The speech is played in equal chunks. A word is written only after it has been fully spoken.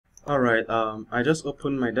Alright, I just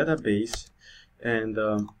opened my database, and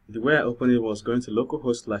the way I opened it was going to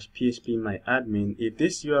localhost/phpMyAdmin. If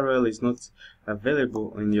this URL is not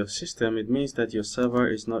available in your system, it means that your server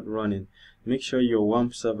is not running. Make sure your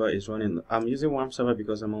WAMP server is running. I'm using WAMP server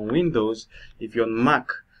because I'm on Windows. If you're on Mac,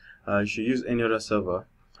 you should use any other server.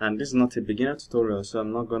 And this is not a beginner tutorial, so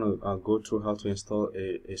I'm not going to go through how to install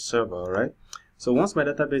a server. Alright, so once my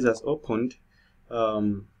database has opened,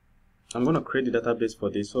 I'm going to create the database for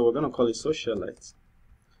this. So we're going to call it Socialite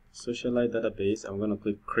database. I'm going to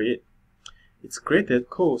click create. It's created.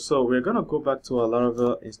 Cool. So we're going to go back to our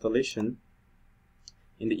Laravel installation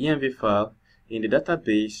in the env file in the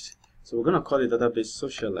database. So we're going to call the database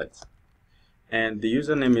Socialite, and the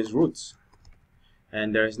username is root,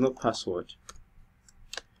 and there is no password.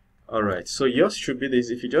 Alright, so yours should be this.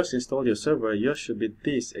 If you just installed your server, yours should be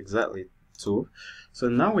this exactly too. So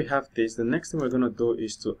now we have this. The next thing we're going to do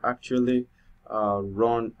is to actually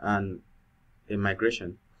run a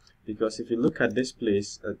migration, because if you look at this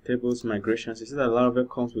place, tables migrations, you see that Laravel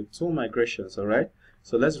comes with 2 migrations. Alright,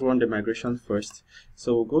 so let's run the migration first.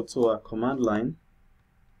 So we'll go to our command line.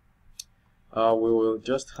 We will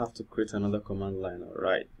just have to create another command line,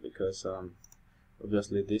 alright, because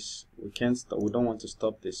obviously this we don't want to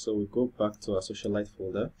stop this. So we go back to our Socialite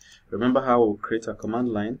folder. Remember how we'll create a command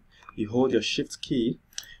line. You hold your shift key,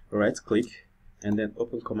 right click, and then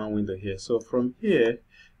open command window here. So from here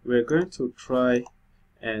we're going to try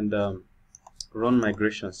and run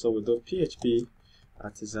migration. So we'll do php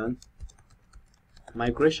artisan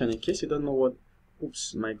migration. In case you don't know what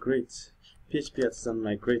migrate, php artisan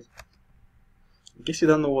migrate. In case you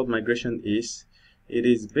don't know what migration is, it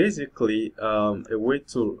is basically a way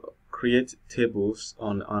to create tables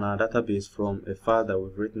on our database from a file that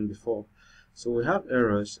we've written before. So we have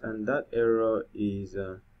errors, and that error is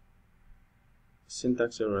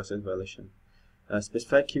syntax error, asset violation.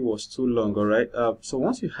 Specified key was too long. Alright, so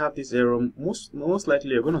once you have this error, most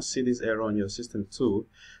likely you're going to see this error on your system too.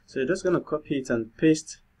 So you're just going to copy it and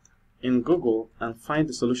paste in Google and find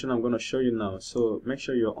the solution I'm going to show you now. So make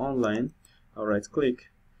sure you're online. Alright,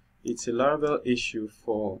 click. It's a Laravel issue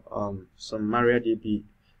for some MariaDB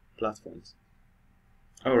platforms.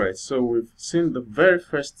 Alright, so we've seen the very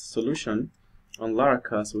first solution on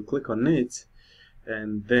Laracast. We click on it,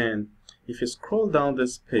 and then if you scroll down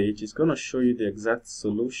this page, it's going to show you the exact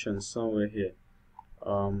solution somewhere here.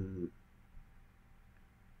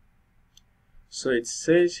 So it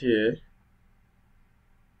says here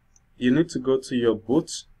you need to go to your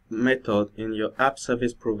boot method in your app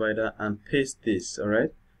service provider and paste this.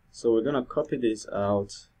 Alright, so we're going to copy this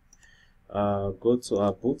out, go to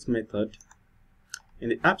our boot method. In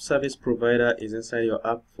the app service provider is inside your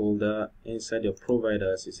app folder. Inside your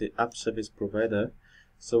providers is the app service provider.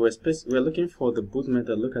 So we're looking for the boot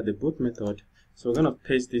method. Look at the boot method. So we're going to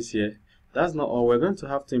paste this here. That's not all. We're going to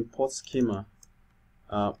have to import schema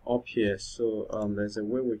up here. So there's a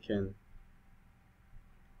way we can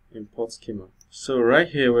import schema. So right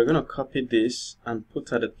here we're going to copy this and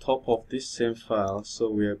put at the top of this same file. So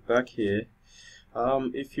we're back here.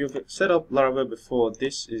 If you've set up Laravel before,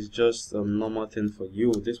 this is just a normal thing for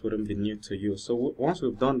you. This wouldn't be new to you. So once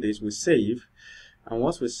we've done this, we save, and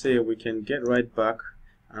once we save, we can get right back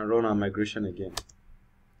and run our migration again.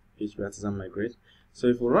 php artisan migrate. So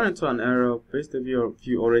if we run into an error, page view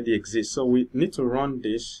already exists. So we need to run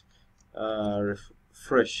this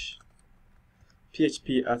refresh.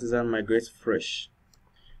 php artisan migrate fresh.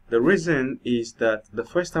 The reason is that the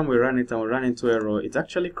first time we ran it and we ran into error, it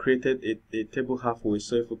actually created a table halfway.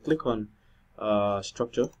 So if we click on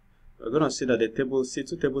structure, we're going to see that the table, 2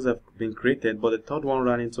 tables have been created, but the third one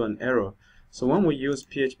ran into an error. So when we use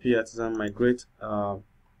php artisan migrate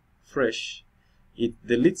fresh, it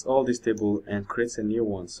deletes all this table and creates a new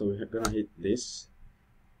one. So we're going to hit this,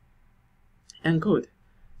 and good.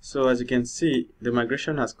 So as you can see, the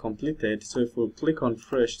migration has completed. So if we click on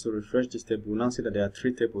fresh to refresh this table, we'll now see that there are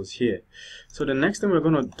 3 tables here. So the next thing we're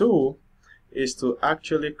going to do is to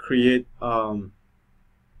actually create, we're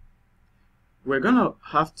going to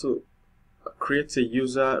have to create a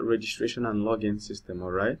user registration and login system.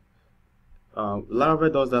 Alright,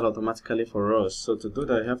 Laravel does that automatically for us. So to do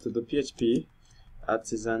that, you have to do php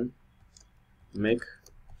artisan make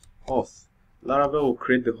auth. Laravel will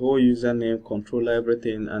create the whole username, controller,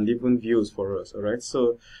 everything, and even views for us. Alright,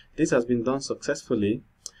 so this has been done successfully,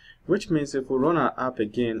 which means if we run our app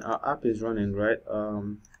again, our app is running, right?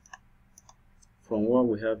 From what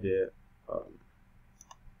we have here,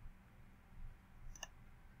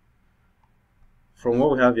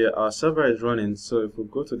 our server is running. So if we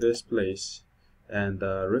go to this place and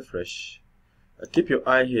refresh, keep your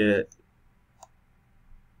eye here.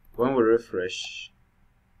 When we refresh,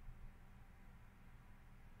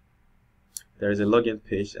 there is a login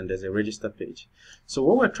page and there's a register page. So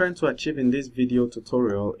what we're trying to achieve in this video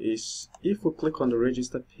tutorial is, if we click on the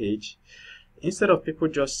register page, instead of people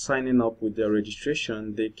just signing up with their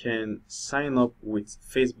registration, they can sign up with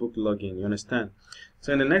Facebook login. You understand?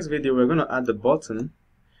 So in the next video, we're going to add the button,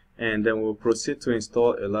 and then we'll proceed to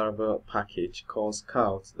install a Laravel package called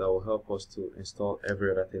Scout that will help us to install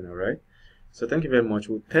every other thing. Alright, so thank you very much.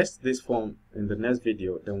 We'll test this form in the next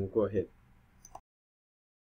video, then we'll go ahead.